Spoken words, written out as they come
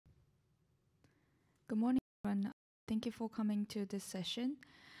Good morning, everyone. Thank you for coming to this session.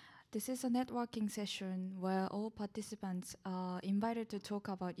 This is a networking session where all participants are invited to talk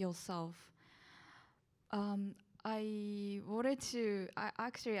about yourself. I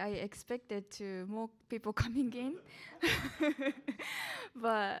expected to more people coming in,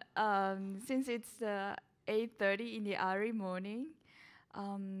 but since it's 8:30 in the early morning,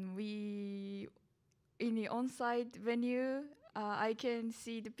 we in the on-site venue, I can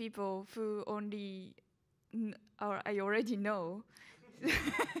see the people who or I already know.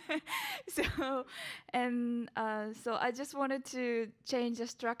 so so I just wanted to change the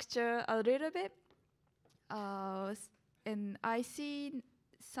structure a little bit. And I see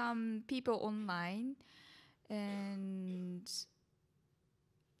some people online, and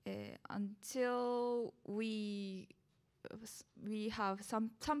until we have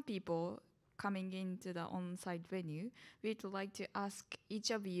some people coming into the on-site venue, we'd like to ask each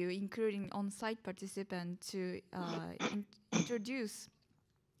of you, including on-site participant, to introduce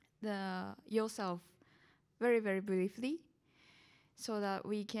yourself very, very briefly, so that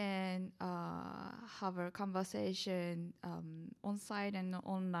we can have a conversation on-site and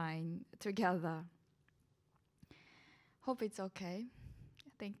online together. Hope it's okay.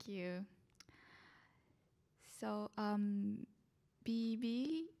 Thank you. So,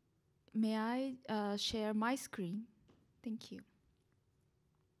 BB, may I share my screen? Thank you.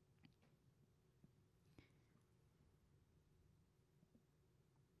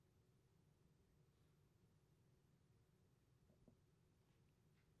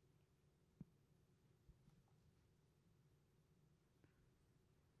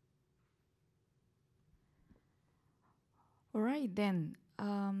 All right, then.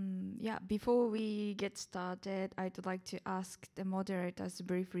 Before we get started, I'd like to ask the moderators to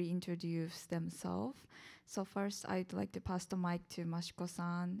briefly introduce themselves. So first, I'd like to pass the mic to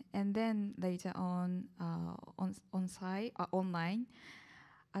Mashiko-san, and then later on, on-site, online,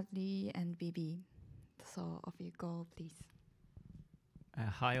 Adli and Bibi. So off you go, please.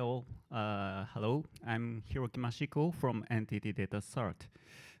 Hi all. Hello, I'm Hiroki Mashiko from Entity Data CSIRT.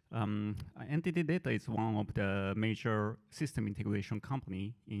 Entity Data is one of the major system integration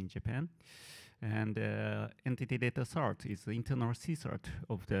company in Japan. And Entity Data CSIRT is the internal CSIRT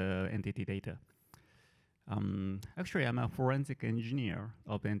of the Entity Data. Actually, I'm a forensic engineer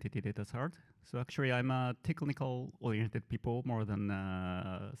of Entity Data CSIRT. So actually, I'm a technical-oriented people more than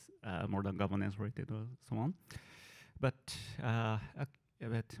governance-related or so on. But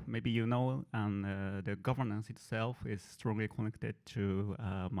maybe you know, and the governance itself is strongly connected to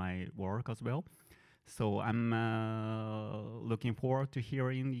my work as well. So I'm looking forward to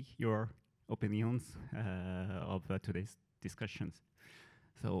hearing your opinions of today's discussions.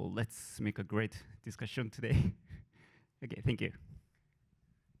 So let's make a great discussion today. Okay, thank you.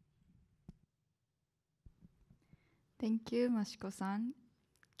 Thank you, Mashiko-san.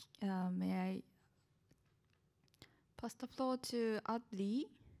 May I pass the floor to Adli?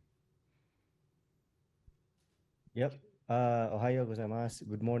 Yep. Ohayo gozaimasu.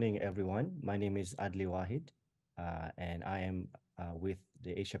 Good morning, everyone. My name is Adli Wahid, and I am with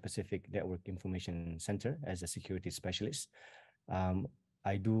the Asia Pacific Network Information Center as a security specialist.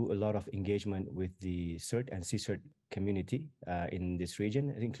 I do a lot of engagement with the CSIRT and CSIRT community in this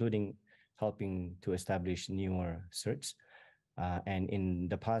region, including helping to establish newer CSIRTs. And in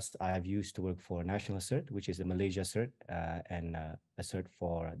the past, I have used to work for National CSIRT, which is the Malaysia CSIRT, and a CSIRT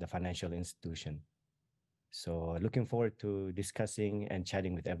for the financial institution. So looking forward to discussing and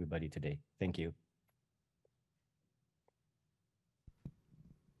chatting with everybody today. Thank you.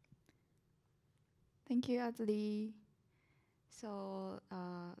 Thank you, Adli. So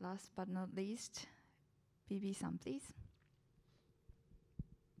last but not least, Bibi-san, please.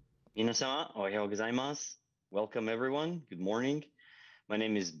 Minasama, ohayou gozaimasu. Welcome, everyone. Good morning. My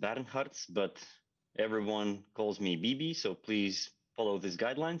name is Bernhards, but everyone calls me Bibi, so please follow these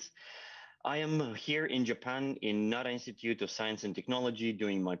guidelines. I am here in Japan in Nara Institute of Science and Technology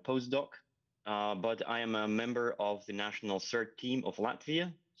doing my postdoc, but I am a member of the National CSIRT team of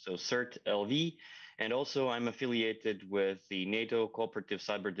Latvia, so CSIRT LV, and also I'm affiliated with the NATO Cooperative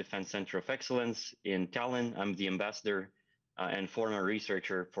Cyber Defense Center of Excellence in Tallinn. I'm the ambassador and former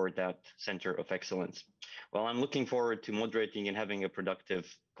researcher for that Center of Excellence. Well, I'm looking forward to moderating and having a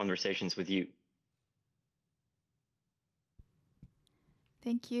productive conversations with you.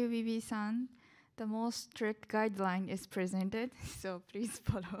 Thank you, Bibi-san. The most strict guideline is presented, so please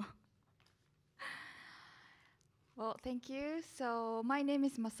follow. Well, thank you. So my name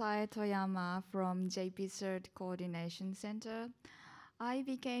is Masae Toyama from JP CSIRT Coordination Center. I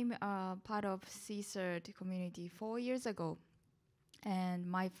became a part of CSIRT community 4 years ago. And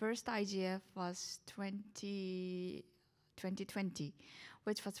my first IGF was 2020,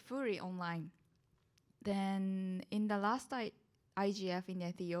 which was fully online. Then in the last IGF in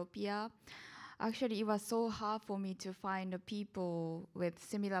Ethiopia, actually it was so hard for me to find people with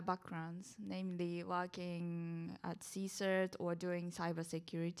similar backgrounds, namely working at CSIRT or doing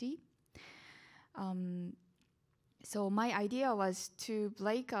cybersecurity. So my idea was to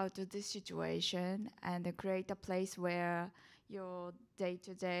break out of this situation and create a place where your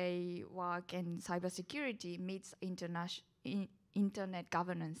day-to-day work and cybersecurity meets internet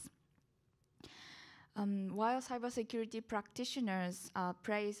governance. While cybersecurity practitioners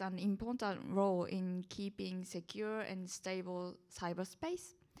plays an important role in keeping secure and stable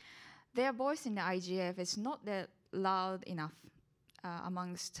cyberspace, their voice in the IGF is not that loud enough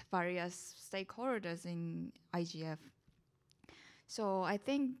amongst various stakeholders in IGF. So I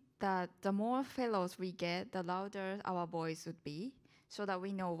think that the more fellows we get, the louder our voice would be, so that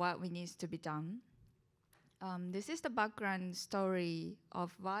we know what needs to be done. This is the background story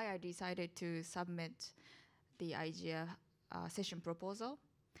of why I decided to submit the IGF session proposal.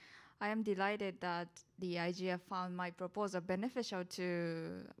 I am delighted that the IGF found my proposal beneficial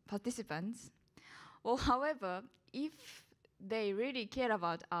to participants. Well, however, if they really care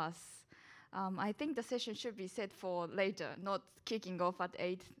about us, I think the session should be set for later, not kicking off at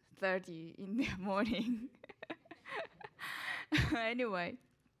 8:30 in the morning. Anyway,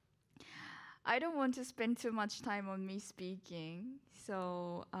 I don't want to spend too much time on me speaking,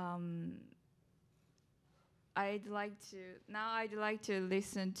 so I'd like to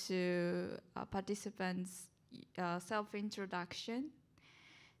listen to participants' self-introduction.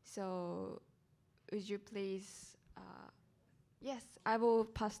 So, would you please? Yes, I will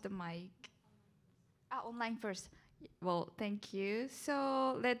pass the mic. Online first. Well, thank you.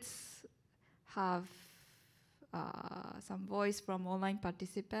 So let's have some voice from online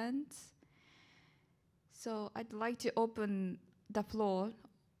participants. So I'd like to open the floor,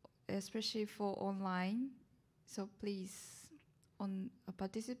 especially for online. So please, on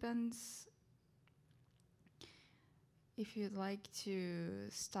participants, if you'd like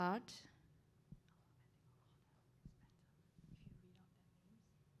to start.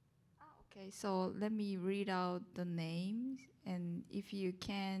 Okay, so let me read out the names, and if you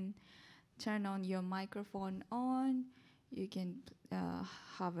can turn on your microphone on, you can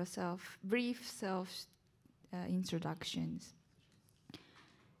have a brief introductions.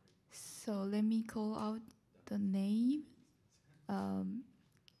 So let me call out the name.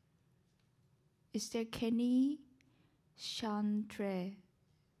 Is there Kenny Chantre?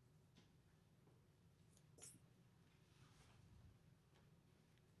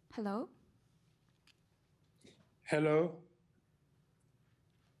 Hello? Hello.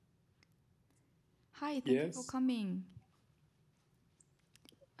 Hi, thank you for coming.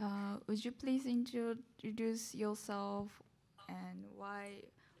 Would you please introduce yourself and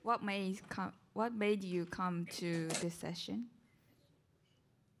what made you come to this session?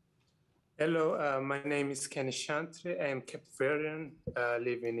 Hello, my name is Kenny Chantre. I am Cape Verdean,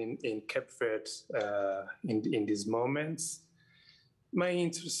 living in Cape Verde in these moments. My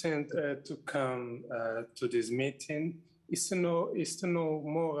intention to come to this meeting is to know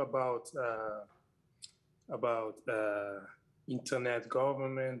more about internet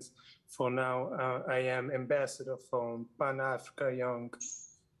governance. For now, I am ambassador from Pan-Africa Young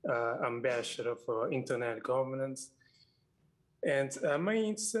Ambassador for Internet Governance. And my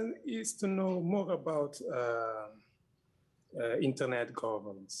intention is to know more about internet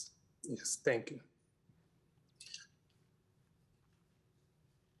governance. Yes, thank you.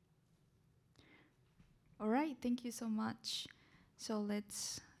 All right, thank you so much. So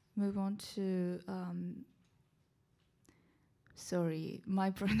let's move on to, sorry, my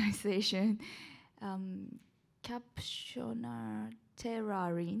pronunciation. Captioner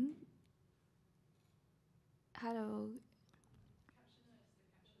Terrarin. Hello.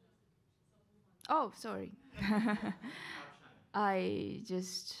 Oh, sorry. I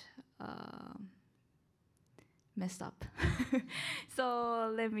just messed up.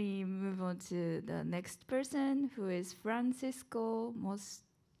 So let me move on to the next person, who is Francisco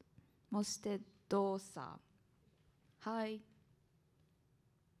Mostedosa. Hi.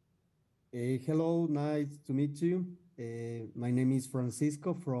 Hello, nice to meet you. My name is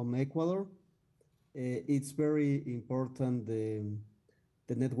Francisco from Ecuador. It's very important, the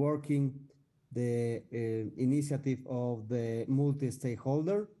networking, the initiative of the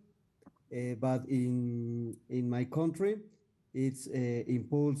multi-stakeholder. But in my country, it's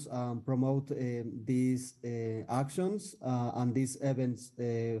impulse and promote these actions and these events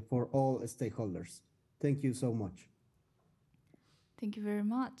for all stakeholders. Thank you so much. Thank you very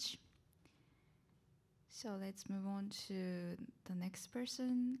much. So let's move on to the next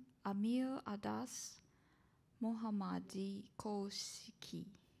person, Amir Adas Mohammadi Koshiki.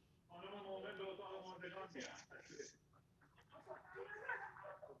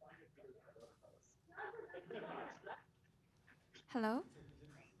 Hello.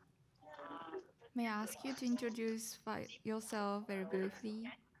 May I ask you to introduce yourself very briefly?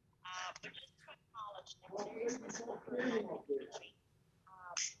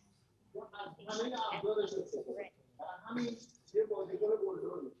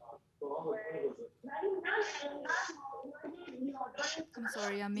 I'm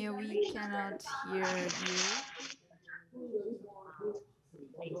sorry, Amir, we cannot hear you.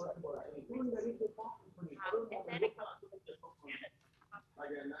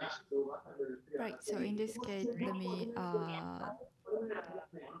 Right, so in this case, let me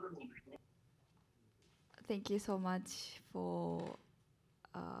thank you so much for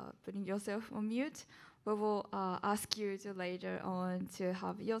putting yourself on mute. We will ask you to later on to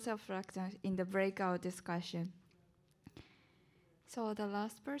have yourself reflection in the breakout discussion. So the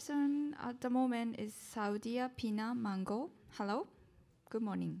last person at the moment is Saudia Pina Mango. Hello, good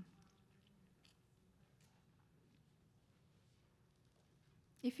morning.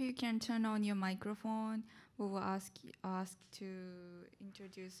 If you can turn on your microphone, we will ask to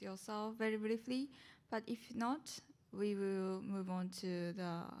introduce yourself very briefly. But if not, we will move on to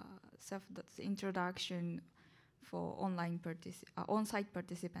the introduction for on-site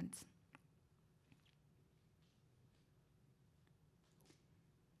participants.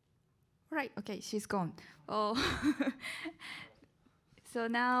 Right, okay, she's gone. Oh, so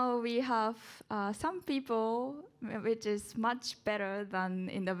now we have some people, which is much better than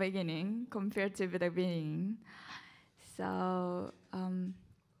in the beginning, compared to the beginning. So,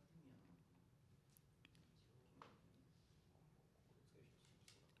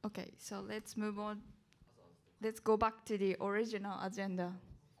 okay, so let's move on. Let's go back to the original agenda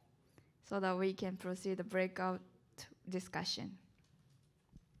so that we can proceed the breakout discussion.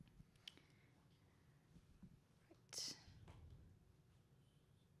 Right.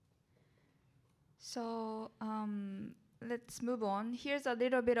 So let's move on. Here's a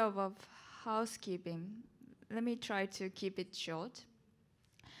little bit of housekeeping. Let me try to keep it short.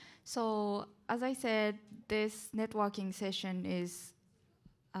 So as I said, this networking session is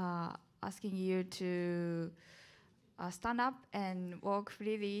asking you to stand up and walk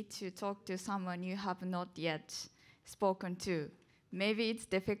freely to talk to someone you have not yet spoken to. Maybe it's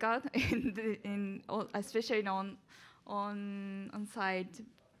difficult, especially on site,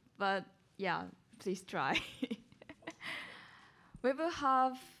 but yeah, please try. We will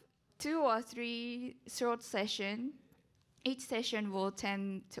have 2 or 3 short sessions. Each session will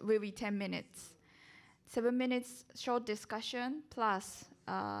be 10 minutes. 7 minutes short discussion plus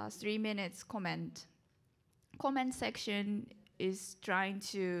 3 minutes comment. Comment section is trying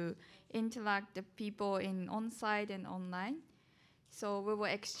to interact the people in on-site and online. So we will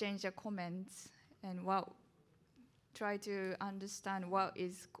exchange the comments and try to understand what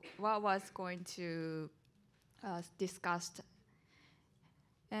was going to discussed.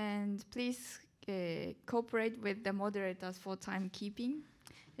 And please cooperate with the moderators for timekeeping,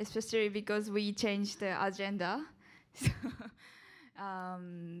 especially because we changed the agenda.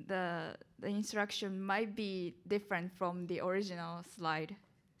 The instruction might be different from the original slide.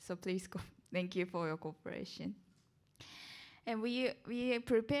 So please, thank you for your cooperation. And we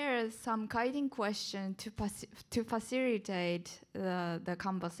prepare some guiding question to facilitate the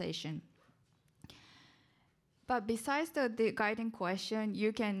conversation. But besides the guiding question,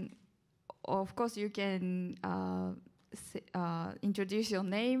 you can, of course, you can introduce your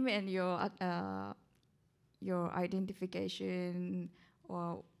name and your identification,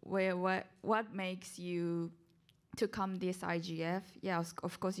 or what makes you to come this IGF. Yeah,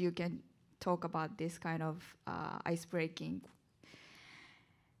 of course you can talk about this kind of ice breaking.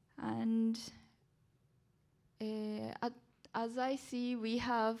 And as I see, we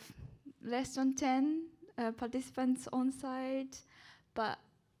have less than 10 participants on site, but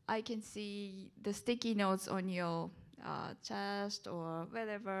I can see the sticky notes on your chest or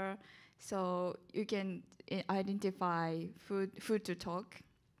whatever, so you can identify food to talk.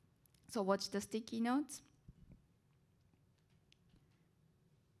 So watch the sticky notes.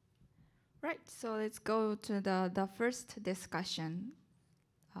 Right, so let's go to the first discussion.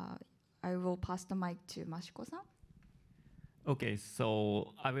 I will pass the mic to Mashiko-san. Okay,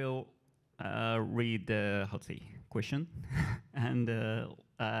 so I will read the question, and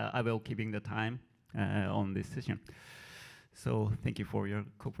I will keeping the time on this session. So thank you for your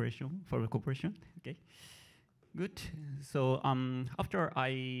cooperation. Okay. Good. So after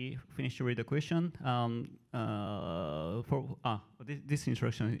I finish to read the question, this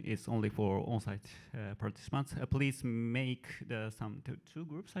instruction is only for on-site participants. Please make the two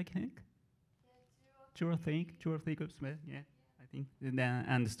groups, I think. Two or three groups. Yeah, I think.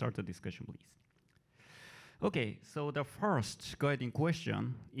 And start the discussion, please. Okay. So the first guiding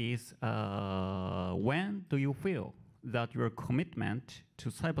question is: when do you feel that your commitment to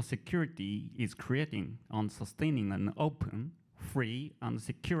cybersecurity is creating and sustaining an open, free, and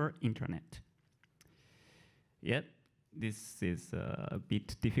secure internet? Yet, this is a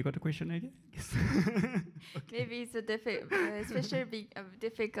bit difficult question, I guess. Okay. Maybe it's especially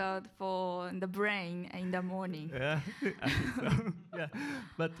difficult for the brain in the morning. Yeah, I think so. Yeah,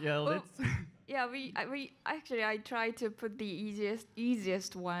 but yeah, let's. Yeah, I try to put the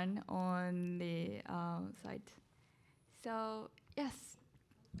easiest one on the site. So, yes.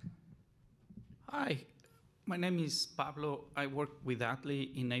 Hi, my name is Pablo. I work with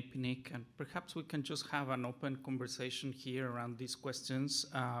Adli in APNIC, and perhaps we can just have an open conversation here around these questions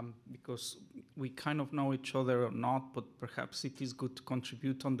because we kind of know each other or not, but perhaps it is good to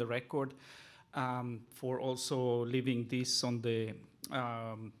contribute on the record for also leaving this on the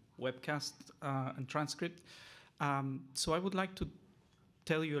webcast and transcript. So I would like to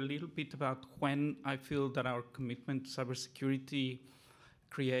tell you a little bit about when I feel that our commitment to cybersecurity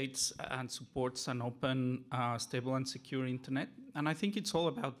creates and supports an open, stable, and secure internet. And I think it's all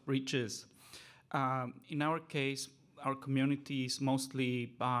about bridges. In our case, our community is mostly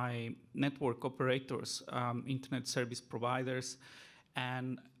by network operators, internet service providers,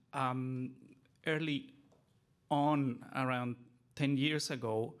 and early on, around 10 years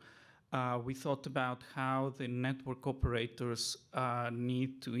ago, we thought about how the network operators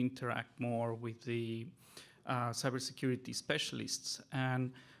need to interact more with the cybersecurity specialists.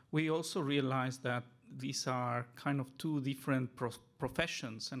 And we also realized that these are kind of two different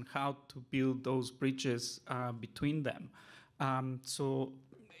professions and how to build those bridges between them. So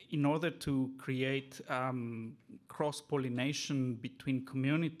in order to create cross-pollination between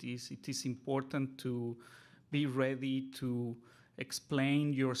communities, it is important to be ready to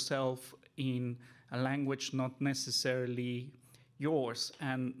explain yourself in a language not necessarily yours.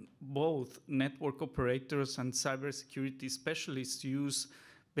 And both network operators and cybersecurity specialists use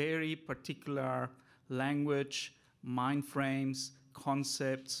very particular language, mind frames,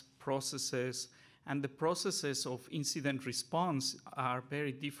 concepts, processes, and the processes of incident response are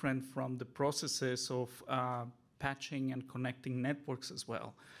very different from the processes of patching and connecting networks as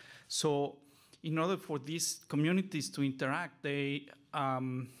well. So in order for these communities to interact, they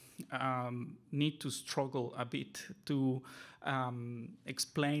need to struggle a bit to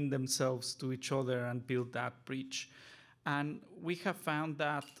explain themselves to each other and build that bridge. And we have found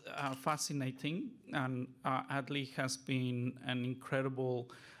that fascinating, and Adli has been an incredible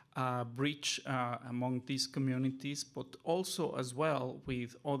bridge among these communities, but also as well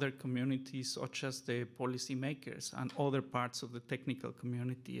with other communities such as the policymakers and other parts of the technical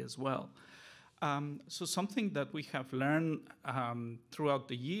community as well. So something that we have learned throughout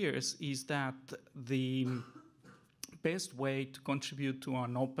the years is that the best way to contribute to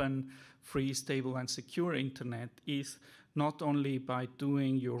an open, free, stable, and secure internet is not only by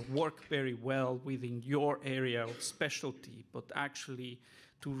doing your work very well within your area of specialty, but actually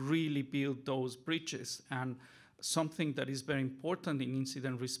to really build those bridges. And something that is very important in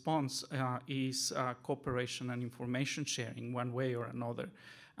incident response is cooperation and information sharing one way or another.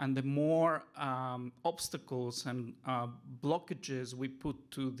 And the more obstacles and blockages we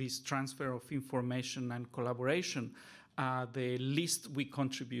put to this transfer of information and collaboration, the least we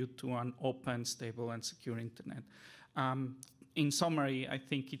contribute to an open, stable, and secure internet. In summary, I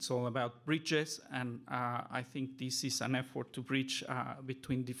think it's all about bridges, and I think this is an effort to bridge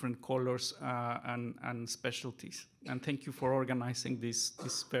between different colors and specialties. And thank you for organizing this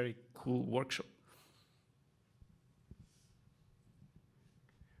very cool workshop.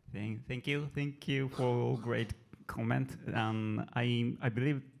 Thank you for great comment. I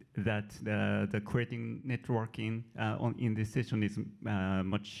believe that the creating networking in this session is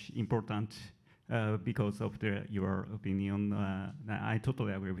much important because of your opinion. I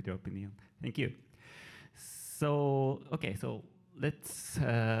totally agree with your opinion. Thank you. So okay, so let's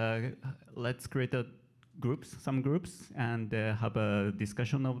create some groups and have a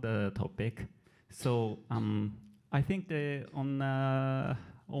discussion of the topic. So I think on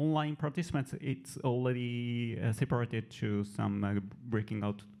online participants, it's already separated to some breaking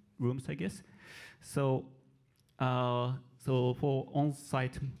out rooms, I guess. So, so for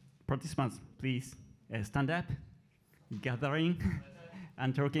on-site participants, please stand up, gathering,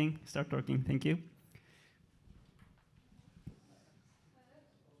 and talking. Start talking. Thank you.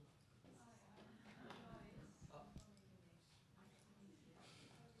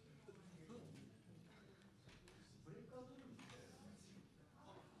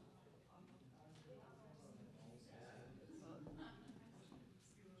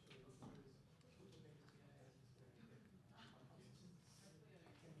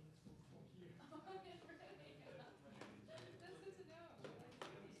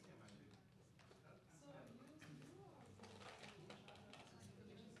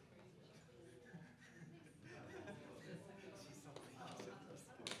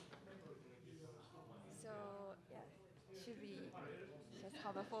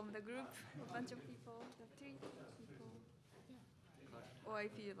 how to form the group, a bunch of people, the three people. Or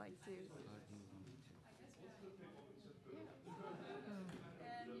if you like to.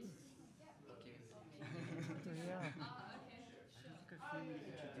 Yeah.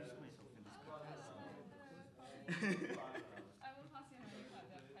 I will pass you my card.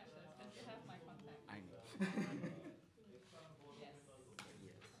 They're precious because you have my contact. I know. Yes. So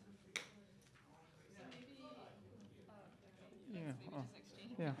maybe. Okay. Yeah. Maybe just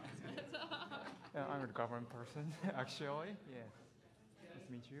exchange. Yeah. Yeah, I'm a government person, actually. Yeah. Nice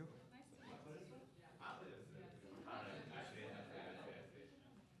to meet you. Nice to meet you.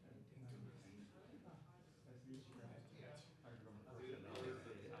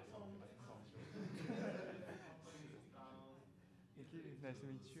 Thank you. Nice to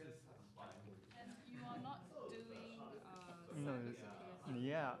meet you. And you are not doing No, cybersecurity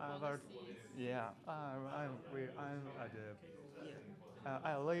yeah, but policies. yeah, I'm at the.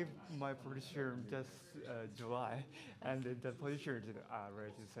 I leave my position just July, and the position is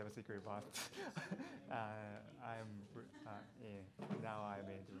related to cybersecurity, but I'm yeah, now I'm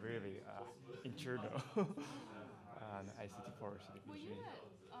in really internal and ICT policy Were division. you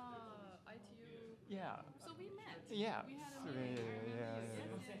at ITU? Yeah. So we met. Yeah. We had a So, meeting. I yeah, remember you. yeah.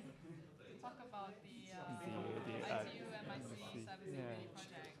 Yes, yes. Talk about the The ITU MIC see, cybersecurity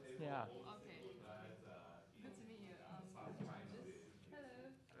project. yeah. Okay. Good to meet you. Just hello. Hi.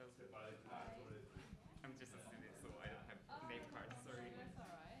 I'm just a student, so I don't have name card. Sorry. That's all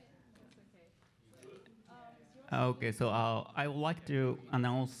right. That's okay. Okay, so I would like to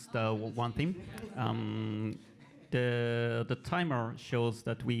announce the one thing. The timer shows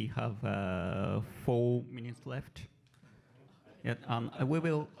that we have 4 minutes left. Yeah, we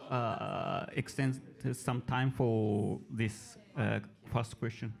will extend some time for this first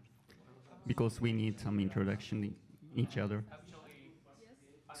question because we need some introduction in each other.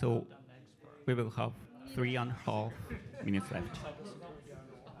 So we will have 3.5 minutes left.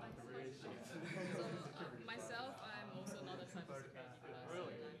 Myself, I'm also not a cybersecurity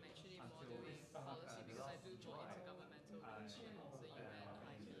person. I'm actually more doing policy because I do more intergovernmental relations, the UN,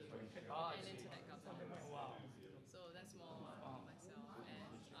 ITU, and internet governance. So that's more for myself.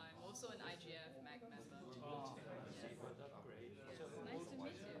 And I'm also an IGF MAG member. Yes. Yes. Nice to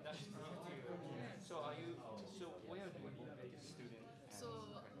meet you. Yes. So where do you student? So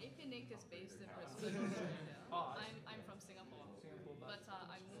APNIC is based in Brisbane, Australia. I'm from Singapore, but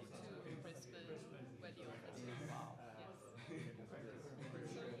I moved to Brisbane where the office is. Yes.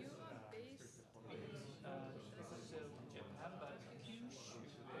 So you are based So Japan, but Kyushu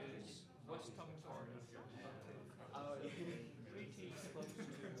is western part of Japan. Pretty close to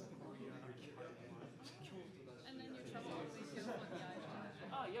Korea and Japan. and then you travel all the way here for the IGF.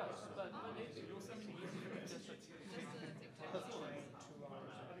 Yes, but it's also just a Just to take part. 2 hours. Oh, wow.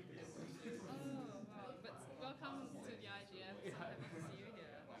 But welcome to the IGF. So happy to see you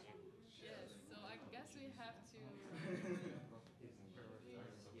here. Yes, so I guess we have to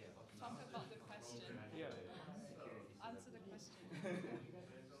talk about the question. Answer the question.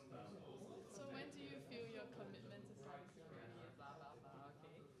 So when do you feel your commitment to cybersecurity? Blah, blah, blah.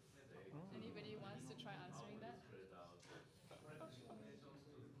 Okay. Anybody wants to try answering that?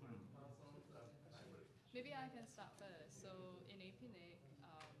 Maybe I can start first. So in APNIC,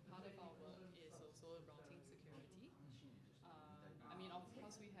 part of our work is also routing security. I mean, of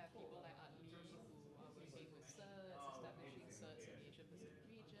course, we have people like Adli who are working with CERTs, establishing CERTs in the Asia Pacific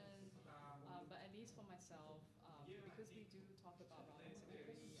region. But at least for myself, because we do talk about routing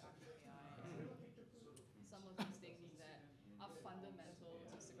security, RPKI, and some of these things that are fundamental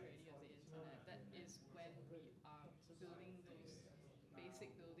to security of the internet, that is when we are building those basic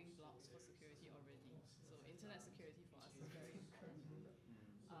building blocks for security already. So internet security for us is very important.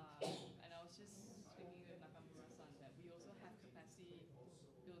 And I was just speaking with Nakamura-san that we also have capacity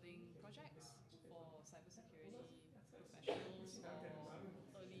building projects for cybersecurity professionals or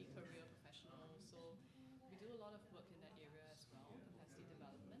early career professionals. So we do a lot of work in that area as well, capacity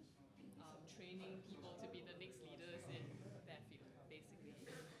development, training people to be the next leaders in their field, basically.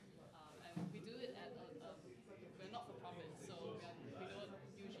 And we do it at we're not for profit, so we don't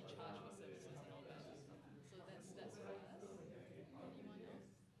usually charge for services and all that. So that's for us. Anyone else?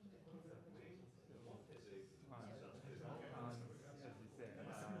 As you said,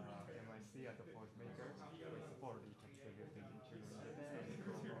 MIC as a force maker with support the capacity building to Japan,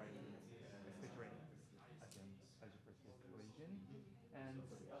 especially as an Asia Pacific region. And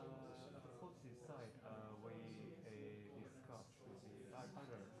at the policy side,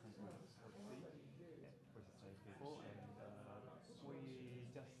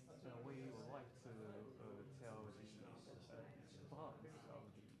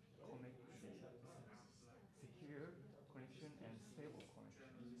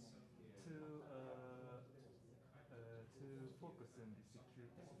 and the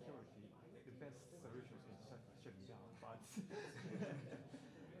security, the best solution is shutting down. But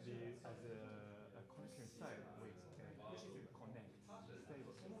as a connection side, we to connect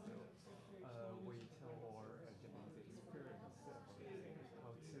stably. So we tell our Japanese experience about how to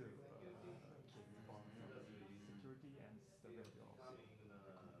keep the balance of the security and stability of the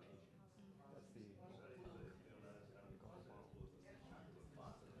communications. That's the goal of our.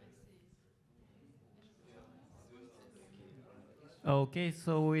 Okay,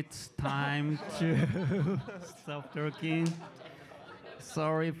 so it's time to stop talking.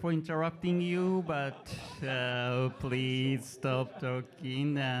 Sorry for interrupting you, but please stop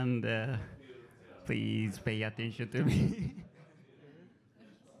talking and please pay attention to me.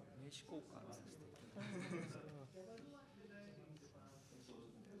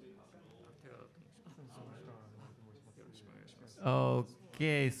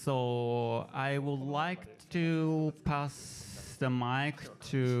 Okay, so I would like to pass the mic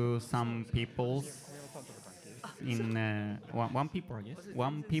to some people in one people, I guess.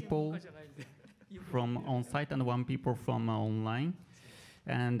 One people from on-site and one people from online,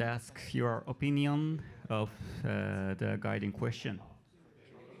 and ask your opinion of the guiding question.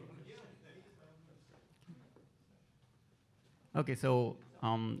 Okay, so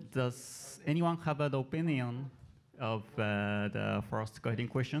does anyone have an opinion of the first guiding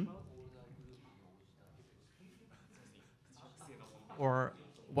question? Or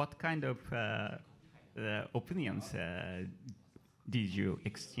what kind of opinions did you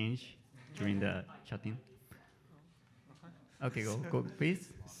exchange during the chatting? Okay, go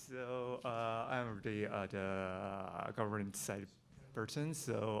please. So I'm the government side person.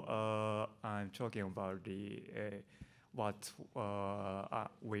 So I'm talking about the what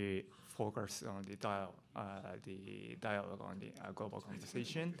we focus on the dialogue on the global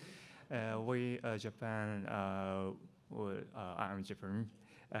conversation. We Japan. I'm Japan.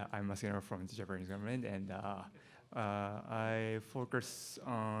 I'm a senior from the Japanese government, and I focus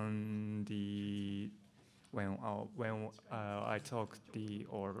on the when I talk the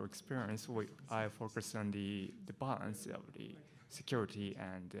or experience, I focus on the balance of the security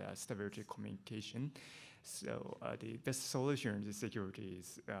and stability communication. So the best solution to security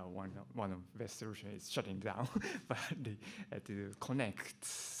is one of the best solutions is shutting down, but to connect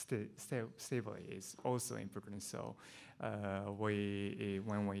stably is also important. So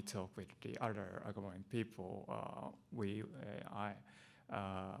when we talk with the other government people, I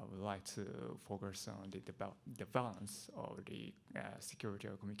would like to focus on the balance of the security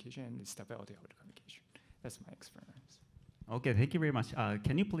of communication and the stability of the communication. That's my experience. Okay, thank you very much.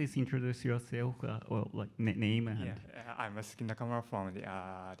 Can you please introduce yourself, or like name? And I'm Masuki Nakamura from the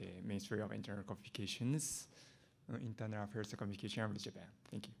Ministry of Internal Communications, Internal Affairs and Communication of Japan.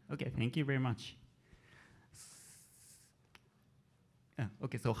 Thank you. Okay, thank you very much.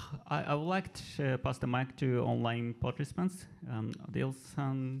 Okay, so I would like to pass the mic to online participants.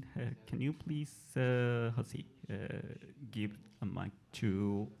 Adele-san, can you please give a mic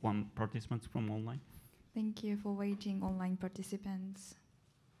to one participant from online? Thank you for waiting, online participants.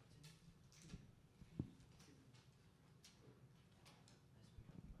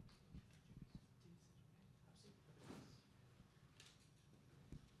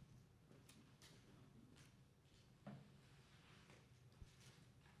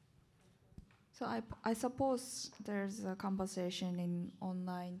 So I suppose there's a conversation in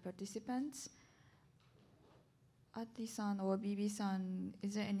online participants. Ati-san or Bibi-san,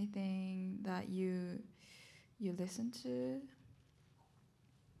 is there anything that you listen to?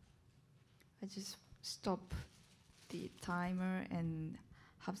 I just stop the timer and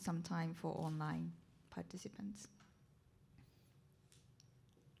have some time for online participants.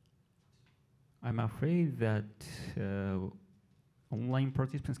 I'm afraid that online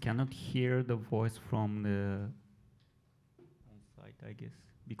participants cannot hear the voice from the on-site, I guess,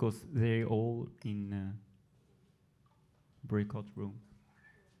 because they're all in breakout room.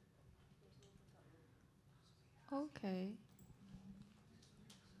 Okay.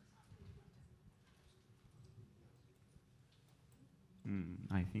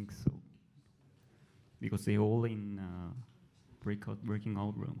 I think so, because they're all in breaking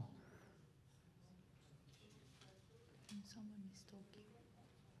out room. Someone is talking.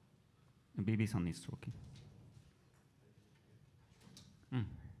 Bibi-san is talking.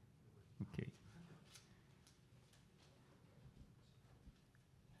 Okay.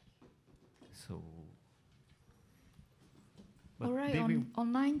 So. All right,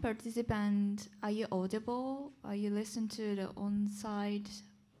 online participant, are you audible? Are you listening to the on-site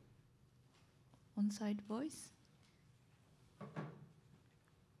voice?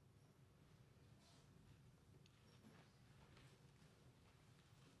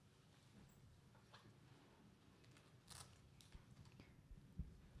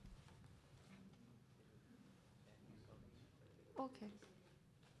 Okay.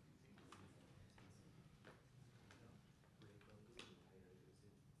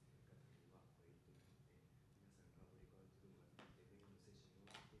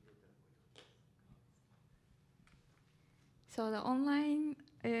 So the online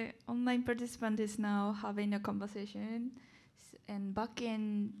participant is now having a conversation, and back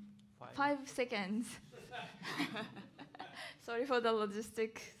in 5 seconds. Sorry for the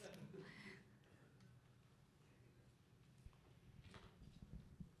logistics.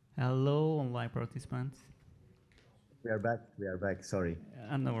 Hello, online participants. We are back. We are back. Sorry.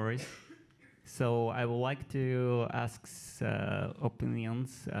 No worries. So I would like to ask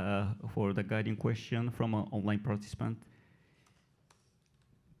opinions for the guiding question from an online participant.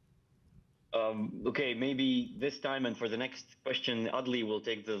 Okay, maybe this time and for the next question, Adli will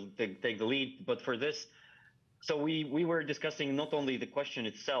take the lead. But for this, so we were discussing not only the question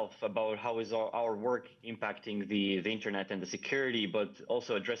itself about how is our work impacting the internet and the security, but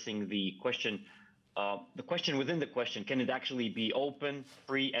also addressing the question within the question: can it actually be open,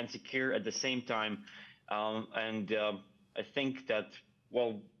 free, and secure at the same time? I think that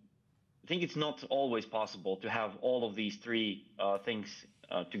I think it's not always possible to have all of these three things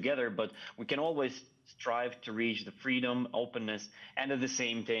together, but we can always strive to reach the freedom, openness, and at the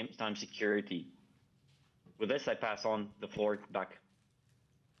same time security. With this, I pass on the floor back.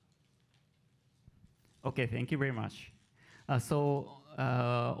 Okay, thank you very much.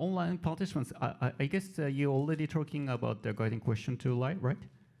 Online participants, I guess you're already talking about the guiding question too, right?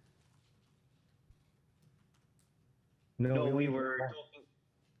 No, we were talking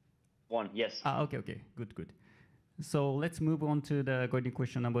one, yes. Okay, good. So let's move on to the guiding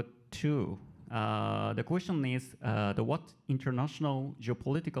question number 2. The question is, what international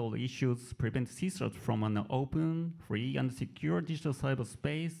geopolitical issues prevent CSIRT from an open, free, and secure digital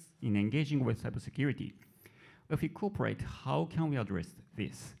cyberspace in engaging with cybersecurity? If we cooperate, how can we address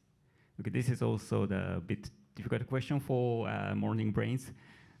this? Okay, this is also the bit difficult question for morning brains,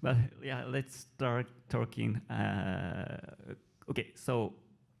 but yeah, let's start talking. Okay, so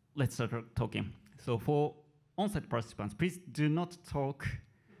let's start talking. So for on-site participants, please do not talk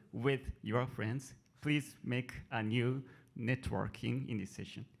with your friends. Please make a new networking in this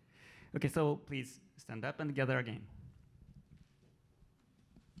session. Okay, so please stand up and gather again.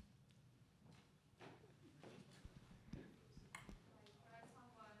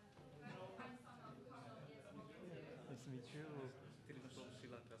 Nice to meet you.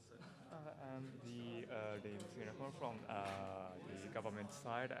 I'm from the government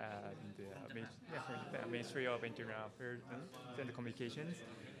side and the Ministry of Internal Affairs and Communications.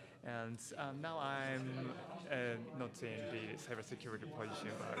 And now I'm not in the cybersecurity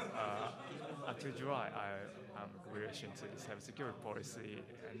position, but to July I'm in relation to the cybersecurity policy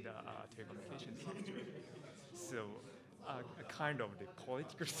and telecommunications sector. So a kind of the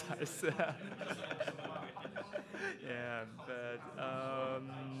political side. Yeah, but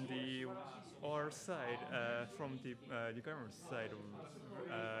the our side from the government side,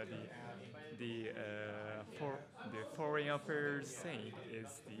 the foreign affairs saying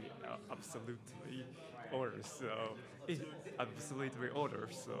is the absolutely order. So it's absolutely order.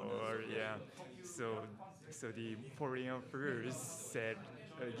 So yeah, so the foreign affairs said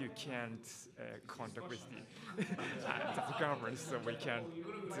you can't contact with the government, so we can't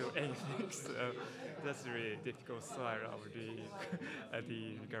do anything. So that's a really difficult side of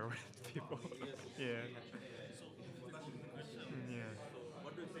the government people. Yeah. Yeah.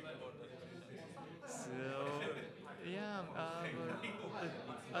 So yeah,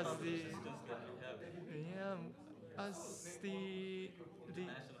 as the yeah as the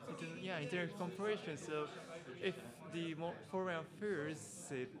internet corporation. So if the foreign affairs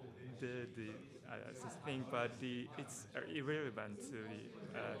said this thing, but it's irrelevant to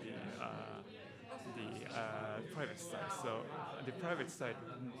the private side. So the private side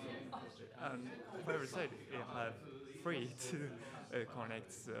have free to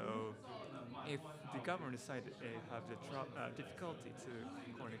connect. So if the government side have the difficulty to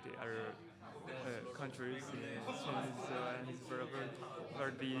connect the other countries and wherever,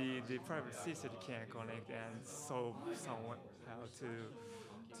 where the private sector can connect and solve somehow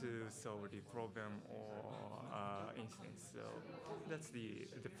to solve the problem or incident. So that's the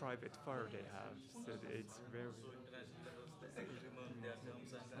private part they have. So it's very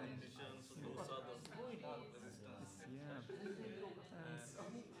yeah.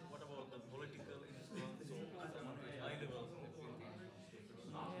 What about the political influence or on a high level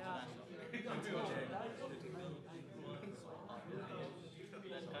international political influence on that kind of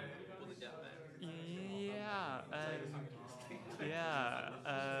Yeah, and yeah,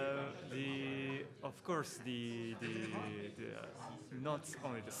 of of course, not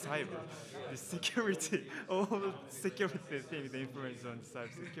only the cyber, the security, all the security things, the influence on cyber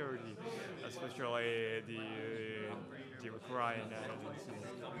security, especially the Ukraine and Coming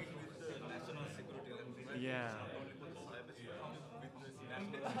with the national security, yeah. not only for the cyber security, with the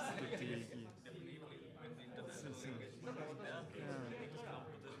national security, yes, definitely when the international engagement, there are things that needs to come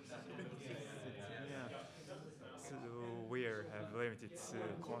to the national security. Yeah. So we have limited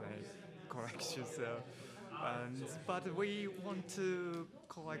connection. So, but we want to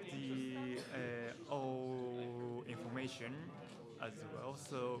collect the all information as well.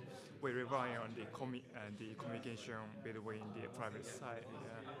 So we rely on the communication between the private side.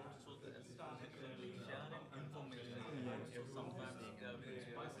 Yeah. So the sharing information, Yeah. sometimes they are very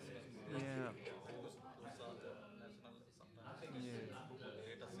spicy, Yeah. because those are the national, sometimes Yeah. for the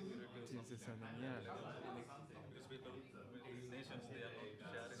data security or This is something. something. Yeah. Because people, these nations, they are not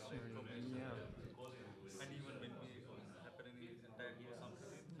sharing the Sharing, information. yeah. And even when we happen any attack or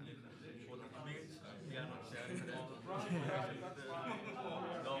something, I mean, for the image, we are not sharing the information with the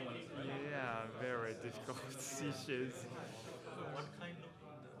government, right? Yeah, very difficult issues. So what kind of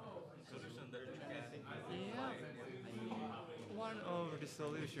the solution that we can Yeah, find? one of the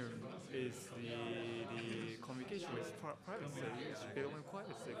solution is the communication with private sectors, between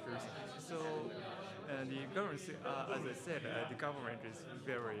private sectors. So the government, as I said, the government is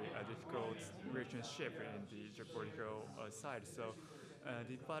very difficult relationship in the geopolitical side. So,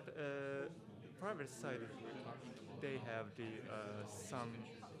 but private side, they have the some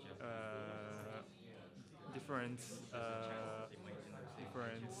different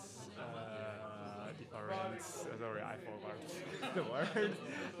different different sorry, I forgot the word.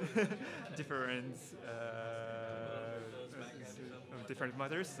 Different different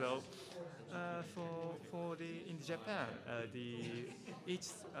matters. So for the in Japan, the each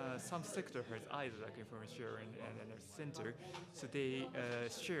some sector has either like information sharing and a center, so they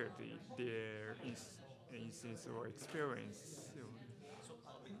share their instance or experience. So, So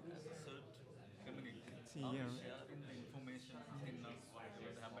are we, as a CERT community, are we yeah. sharing the information within us, whatever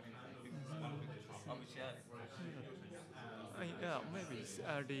is happening in this conflict? Are we sharing? Yeah, maybe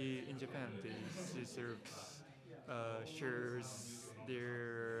in Japan, the CSIRT shares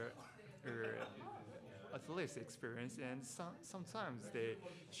their at least experience, and sometimes they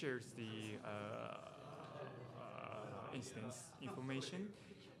shares the instance information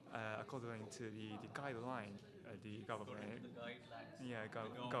according to the guideline the According to government the guidelines, yeah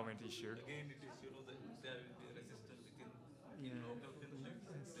the government issued. again, it is, that there will be resistance within in Yeah. local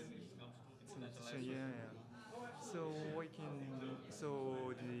conflicts, then it comes to international So, as well. yeah, yeah. So we can. So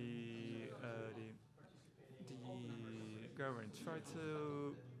the government try to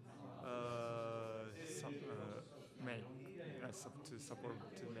make to support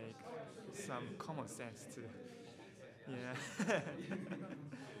to make some common sense to yeah. So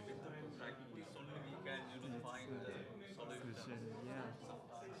with the practice only we can, find the solution. Solution, yeah.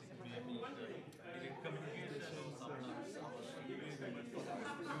 Sometimes it may be the direct communication, or sometimes our engagement,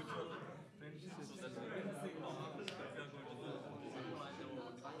 mutual friendship, so that we can, if we are going to utilize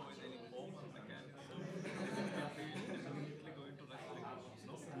or deploy any formal mechanism, then it will be definitely going to restrict,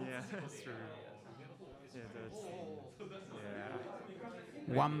 no? Yeah, that's true. Yeah, that's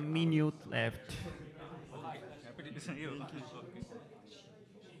yeah. 1 minute left. Okay, happy to listen you. Thank you. Okay.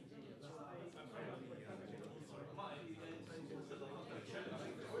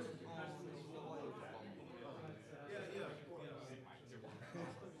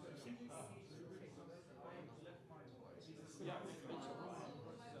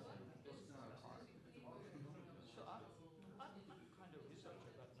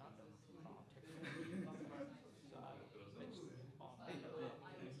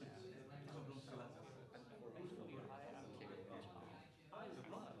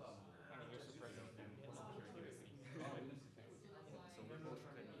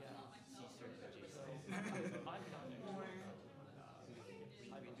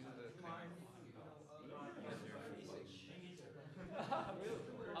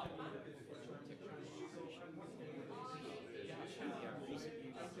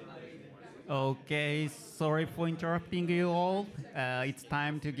 Okay, sorry for interrupting you all. It's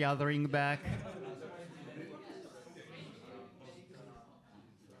time to gathering back.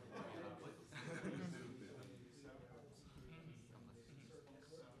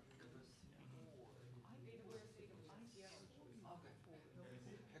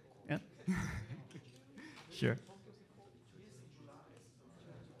 Yeah. Sure.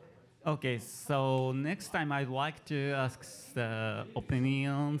 Okay, so next time I'd like to ask the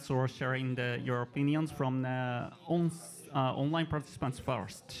opinions or sharing your opinions from the online participants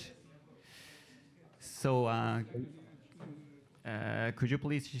first. So could you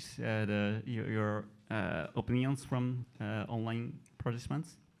please your opinions from online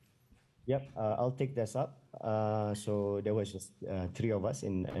participants? Yep, I'll take this up. So there was just three of us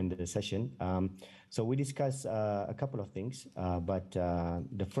in the session. So we discussed a couple of things, but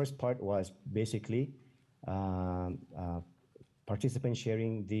the first part was basically participants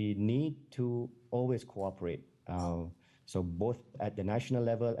sharing the need to always cooperate. So both at the national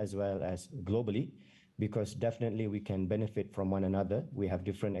level as well as globally, because definitely we can benefit from one another. We have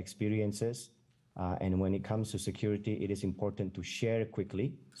different experiences. And when it comes to security, it is important to share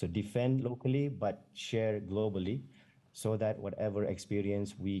quickly. So defend locally, but share globally, so that whatever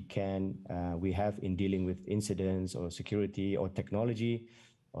experience we have in dealing with incidents or security or technology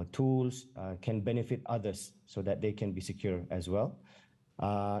or tools can benefit others, so that they can be secure as well.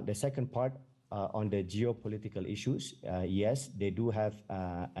 The second part on the geopolitical issues, yes, they do have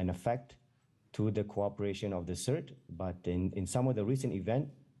an effect to the cooperation of the CSIRT, but in some of the recent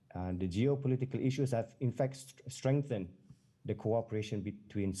events, the geopolitical issues have in fact strengthened the cooperation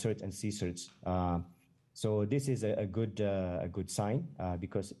between CSIRT and CSIRTs. So this is a good sign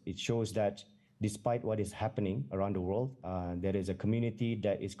because it shows that despite what is happening around the world, there is a community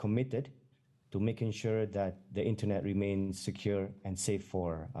that is committed to making sure that the internet remains secure and safe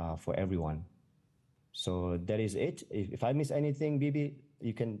for everyone. So that is it. If I miss anything, Bibi,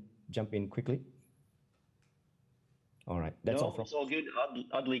 you can jump in quickly. All right, that's all. It's all good.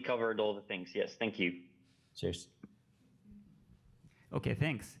 Adli covered all the things. Yes, thank you. Cheers. Okay,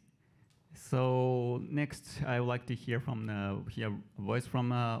 thanks. So next, I would like to hear a voice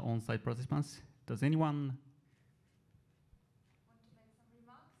from on-site participants. Does anyone Want to make some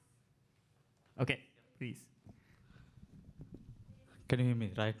remarks? Okay, please. Can you hear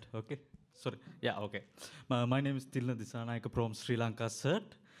me, right? Okay. Sorry. Yeah, okay. My name is Tilna Disanayaka from Sri Lanka CERT.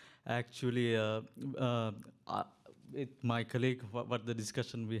 Actually, with my colleague, what the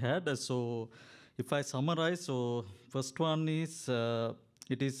discussion we had. So if I summarize, so first one is,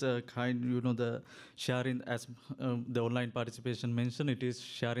 it is a kind, the sharing, as the online participation mentioned, it is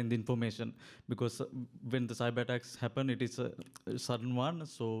sharing the information, because when the cyber attacks happen, it is a sudden one.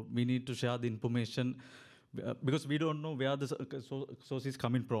 So we need to share the information, because we don't know where the source is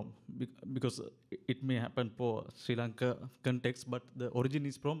coming from, because it may happen for Sri Lanka context, but the origin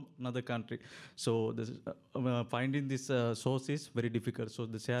is from another country. So finding this source is very difficult. So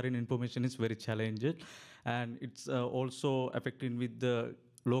the sharing information is very challenging, and it's also affecting with the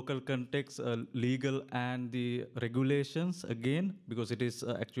local context, legal and the regulations again, because it is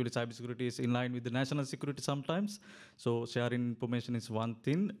actually cybersecurity is in line with the national security sometimes. So sharing information is one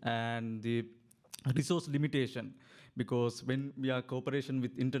thing, and the resource limitation, because when we are cooperation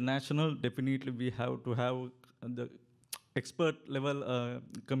with international, definitely we have to have the expert level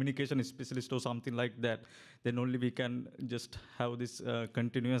communication specialist or something like that. Then only we can just have this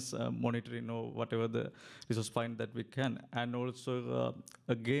continuous monitoring or whatever the resource find that we can. And also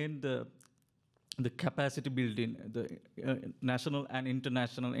again the capacity building, the national and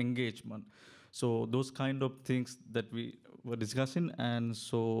international engagement. So those kind of things that we were discussing. And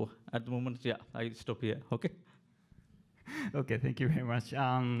so at the moment, yeah, I stop here. Okay. Okay, thank you very much.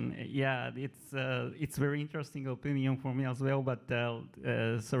 Yeah, it's very interesting opinion for me as well, but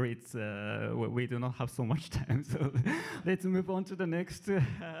sorry, we do not have so much time. So let's move on to the next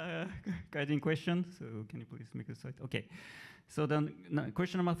guiding question. So can you please make a slide? Okay. So then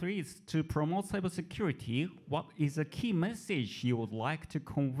question number 3 is, to promote cybersecurity, what is a key message you would like to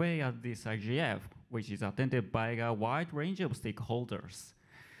convey at this IGF, which is attended by a wide range of stakeholders?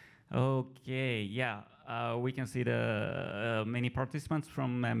 Okay, yeah, we can see the many participants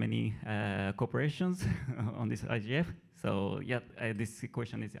from many corporations on this IGF. So yeah, this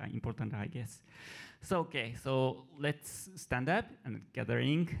question is important, I guess. So okay, so let's stand up and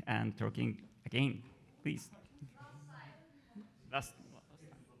gathering and talking again, please. Last.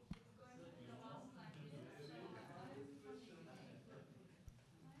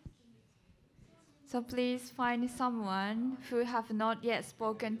 So please find someone who have not yet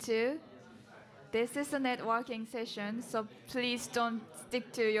spoken to. This is a networking session, so please don't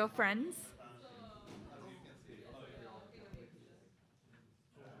stick to your friends.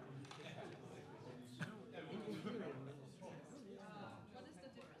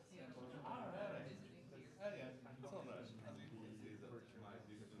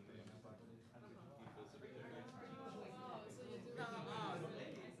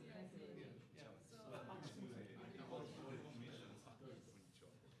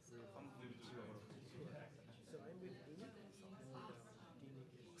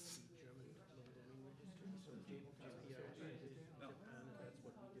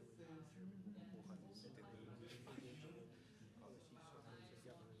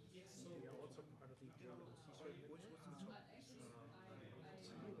 CSIRT. What's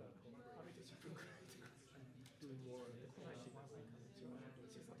the topic? Doing more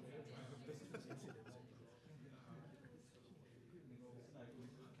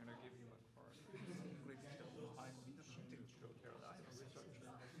Can I give you a card? I'm teacher, I'm a researcher.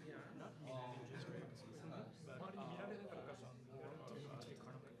 Not in engineering, but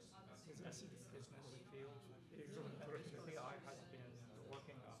economics, business field. Recently, I have been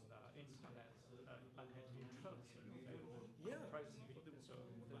working on the internet antitrust privacy. So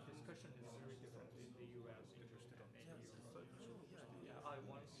the discussion is very different in the US and in Europe. Yeah, I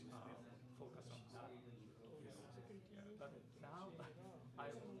want to focus on that. Yeah, but now I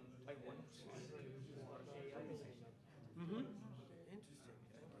want to do more AI.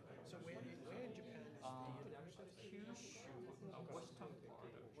 Interesting. So where in Japan is the Kyushu, western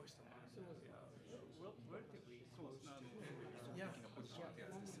part of Japan. Yeah, relatively close to. Yeah. Thank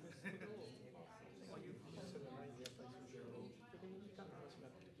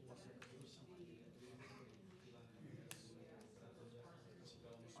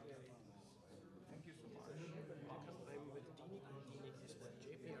you so much. I'm with DINIC, and DINIC is what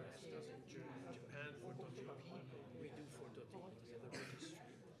JPRS does in Japan for .jp. We do for .de, the registry.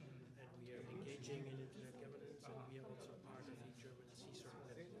 And we are engaging in internet governance, and we are also part of the German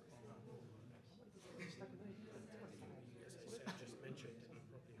CSIRT network. As I said, just mentioned, and you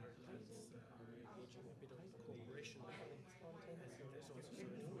probably heard that we're engaging a bit of cooperation level, and there's also some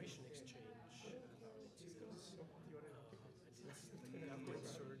information exchange. And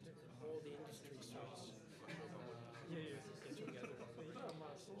it's CERT, all the industry certs get together. I'd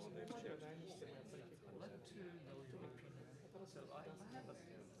like to know your opinion. So I have a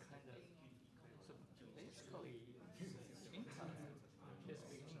kind of, so basically, internet is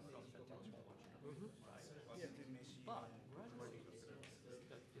reaching from the technology, right? But gradually, the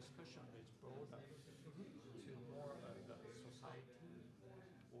discussion is broader to more of the society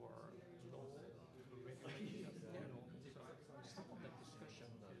or law regulation. So some of the discussion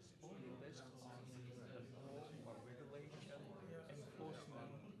is only based on the law or regulation,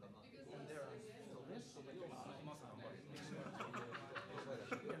 enforcement, and there are less of a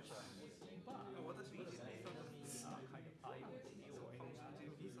kind of IoT or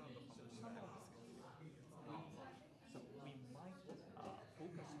AIoT. So we might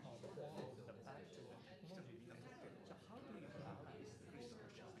focus on more of the back to the technology. So how do you balance the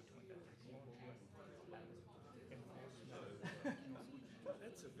discussion between the technology and enforcement?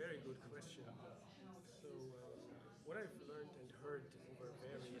 That's a very good question. So what I've learned and heard over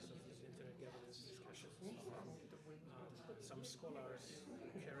various of these internet governance discussions, some scholars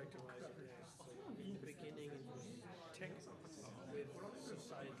characterize it as, so in the beginning it was tech with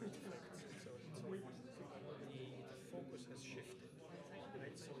societal effects, and so the focus has shifted,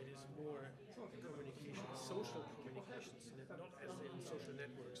 right? So it is more communication, social communications, not as in social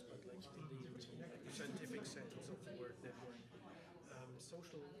networks, but like in the scientific sense of the word network.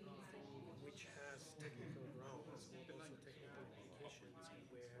 Social thing which has technical grounds, also technical implications,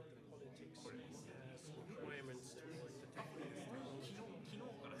 where the politics has requirements toward the technology.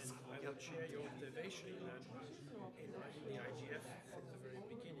 And I would share your observation that in the IGF from the very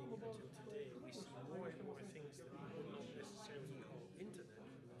beginning until today, we see more and more things that we would not necessarily call internet,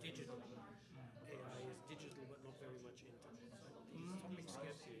 digital. AI is digital, but not very much internet. These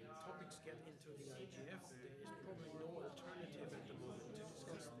topics get into the IGF. There is probably no alternative at the moment to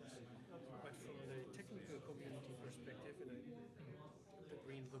discuss this. But from the technical community perspective, and the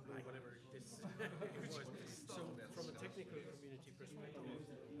green, the blue, whatever this was. So from a technical community perspective,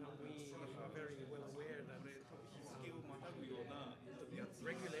 we are very well aware that the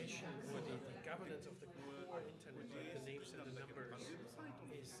regulation or the governance of the core internet, like the names and the numbers,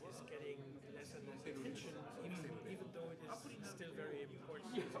 is getting less and less attention, even though it is still very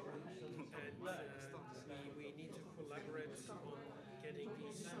important. And we need to collaborate on getting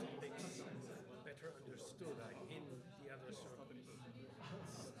these topics better understood in the other circles.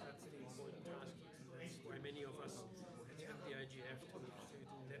 That's the important task. That's why many of us attend the IGF to do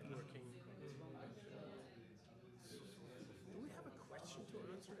networking. Do we have a question to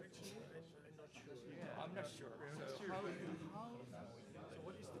answer, actually? I'm not sure. Yeah, I'm not sure. So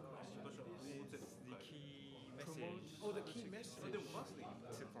what is the question? The key message. Oh, the key message.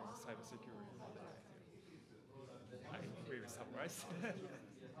 From cybersecurity. I really surprised. That's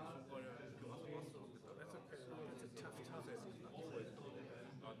okay. That's a tough topic.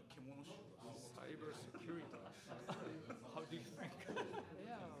 Cybersecurity. How do you think?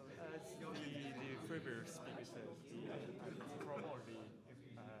 Yeah, as the previous speaker said, promote the information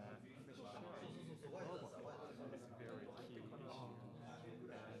is very key issue.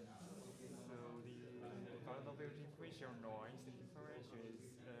 So the artificial noise information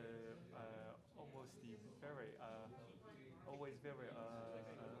is almost the very always very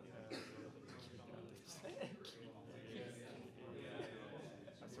sorry,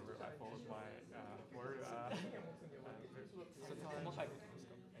 I forgot my word.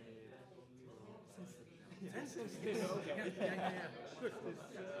 Sensitive. Okay. Yeah. Good.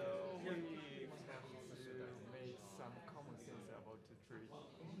 So we have to make some common sense about to treat the past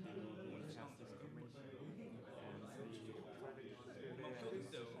information and the private level according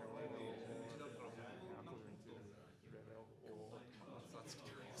to level or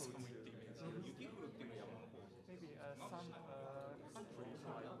maybe some countries like US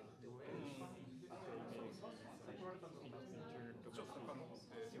they make some internal domestic organization for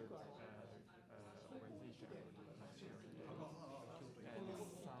the national and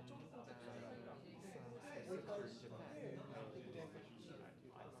some sector in Japan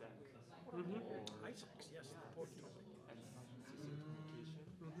ISAC ISACs, yes, important topic. and some certification.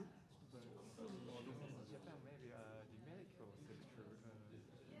 But in Japan, maybe the medical sector very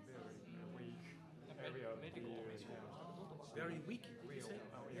weak area of Very weak, did you say?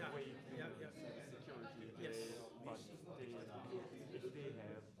 weak Yeah. security. Yes. But if they have the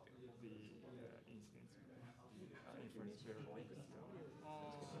incidents, influence very big. So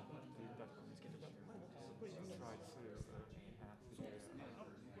that communication try to enhance their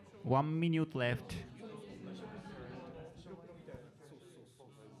 1 minute left.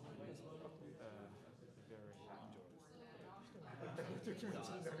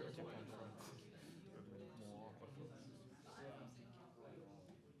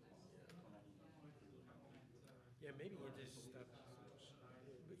 Yeah, maybe it is that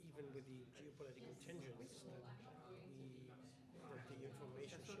even with the geopolitical tensions that the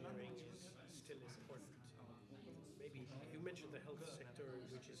information sharing is still important. Maybe you mentioned the health sector,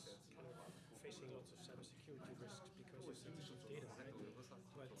 which is kind of facing lots of cybersecurity risks because of sensitive data, right?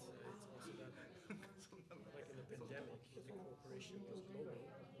 But it's also that, like in the pandemic, the cooperation was global.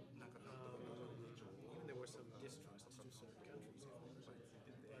 Even there was some distrust to certain countries, but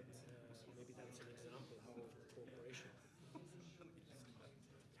maybe that's an example how cooperation.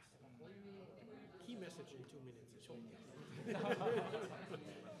 Key message in 2 minutes.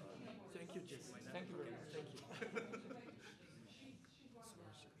 Thank you, Jim. Thank you very much. Thank you.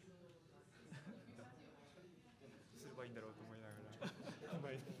 すればいいんだろうと思いながら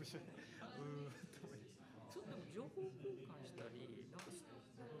前に面白いそうでも情報交換したりなんですか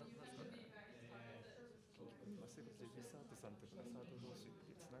ね今すぐリサートさんとかサート同士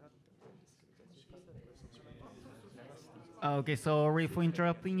でつながってるんですけどじゃあ流して Okay, sorry for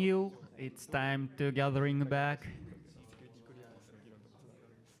interrupting you. It's time to gathering back. セキュリティクリアランスの議論とかつなが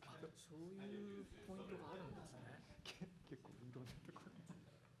るんですけどそういうポイントがあるんですね結構いろんなところ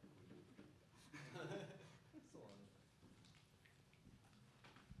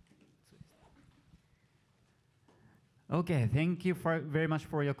Okay, thank you very much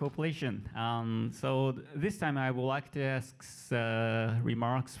for your cooperation. So this time I would like to ask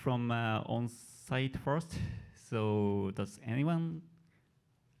remarks from on-site first. So does anyone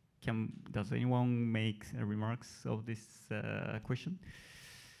make remarks of this question?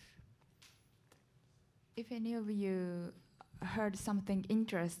 If any of you heard something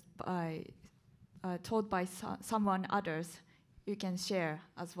interesting told by someone others, you can share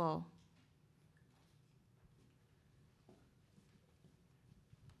as well.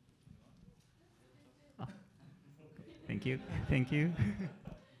 Thank you. Thank you.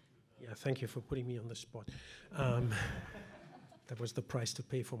 Yeah, thank you for putting me on the spot. That was the price to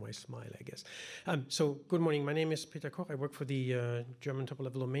pay for my smile, I guess. So, good morning. My name is Peter Koch. I work for the German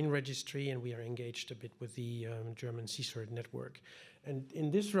top-level domain registry, and we are engaged a bit with the German CSIRT network. And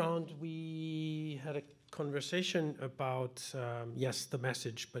in this round, we had a conversation about, yes, the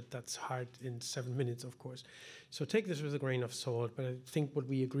message, but that's hard in 7 minutes, of course. So take this with a grain of salt. But I think what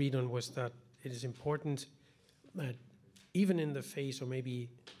we agreed on was that it is important that even in the face, or maybe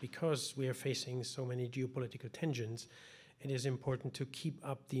because we are facing so many geopolitical tensions, it is important to keep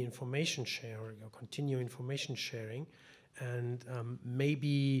up the information sharing or continue information sharing. And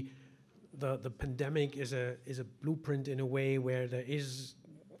maybe the pandemic is a blueprint in a way where there is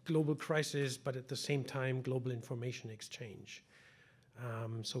global crisis, but at the same time, global information exchange.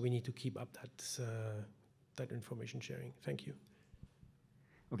 So we need to keep up that information sharing. Thank you.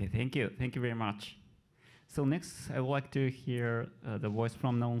 Okay, thank you. Thank you very much. So next, I would like to hear the voice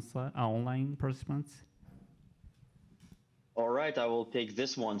from the online participants. All right, I will take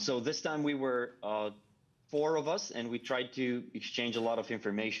this one. So this time we were 4 of us, and we tried to exchange a lot of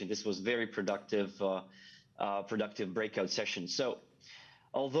information. This was very productive breakout session. So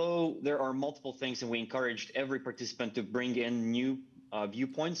Although there are multiple things and we encouraged every participant to bring in new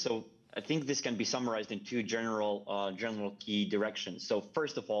viewpoints, so I think this can be summarized in two general key directions. So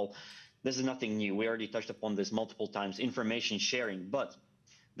first of all, this is nothing new. We already touched upon this multiple times, information sharing, but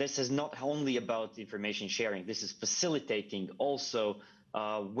this is not only about information sharing. This is facilitating also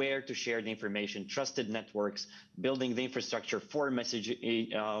where to share the information, trusted networks, building the infrastructure for message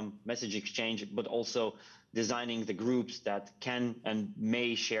exchange, but also designing the groups that can and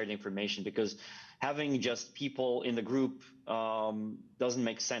may share the information, because having just people in the group doesn't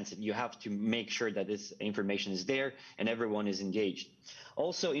make sense. You have to make sure that this information is there and everyone is engaged.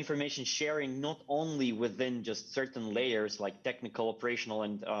 Also, information sharing not only within just certain layers like technical, operational,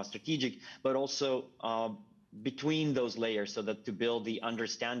 and strategic, but also between those layers, so that to build the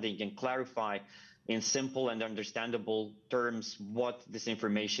understanding and clarify in simple and understandable terms what this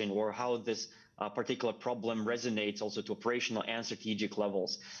information or how this particular problem resonates also to operational and strategic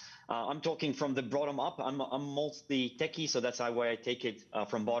levels. I'm talking from the bottom up. I'm mostly techie, so that's why I take it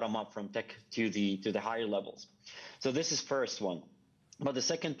from bottom up, from tech to the higher levels. So this is first one. But the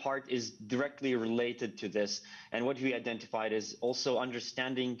second part is directly related to this, and what we identified is also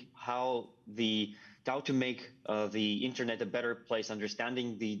understanding how to make the internet a better place,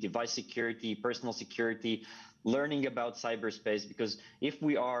 understanding the device security, personal security, learning about cyberspace, because if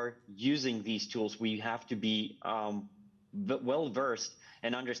we are using these tools, we have to be well versed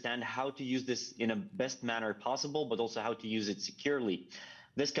and understand how to use this in a best manner possible, but also how to use it securely.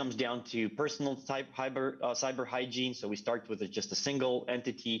 This comes down to personal cyber hygiene. So we start with just a single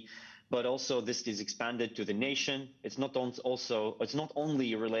entity, but also this is expanded to the nation. It's not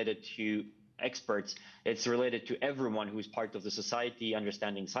only related to experts, it's related to everyone who is part of the society,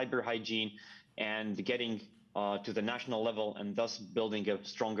 understanding cyber hygiene and getting to the national level, and thus building a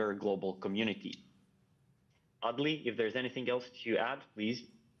stronger global community. Adli, if there's anything else to add, please.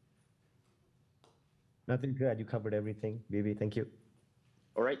 Nothing to add. You covered everything. Bibi, thank you.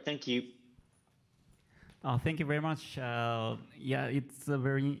 All right, thank you. Thank you very much. Yeah, it's a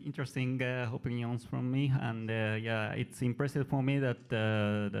very interesting opinions from me, and yeah, it's impressive for me that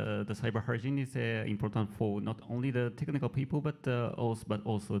the cyber hygiene is important for not only the technical people, but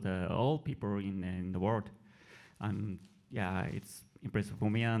also the all people in the world. And yeah, it's impressive for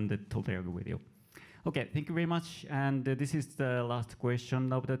me, and totally agree with you. Okay, thank you very much. And this is the last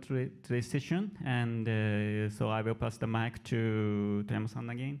question of today's session, and so I will pass the mic to Toyama-san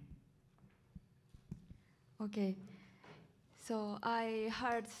again. Okay, so I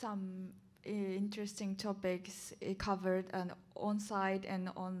heard some interesting topics covered on-site and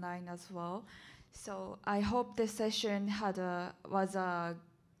online as well. So I hope this session was a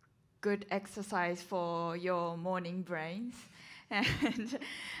good exercise for your morning brains, and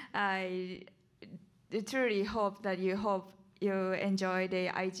I truly hope that you enjoy the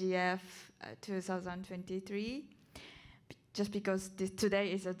IGF 2023, just because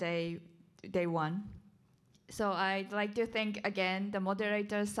today is a day one. So I'd like to thank again the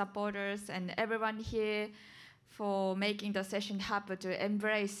moderators, supporters, and everyone here for making the session happen to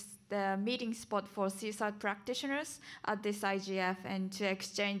embrace the meeting spot for CSIRT practitioners at this IGF and to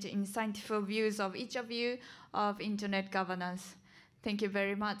exchange insightful views of each of you of internet governance. Thank you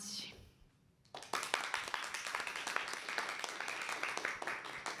very much.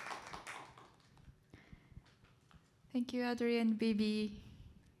 Thank you, Adrian, Bibi.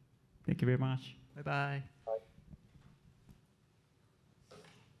 Thank you very much. Bye-bye. Bye.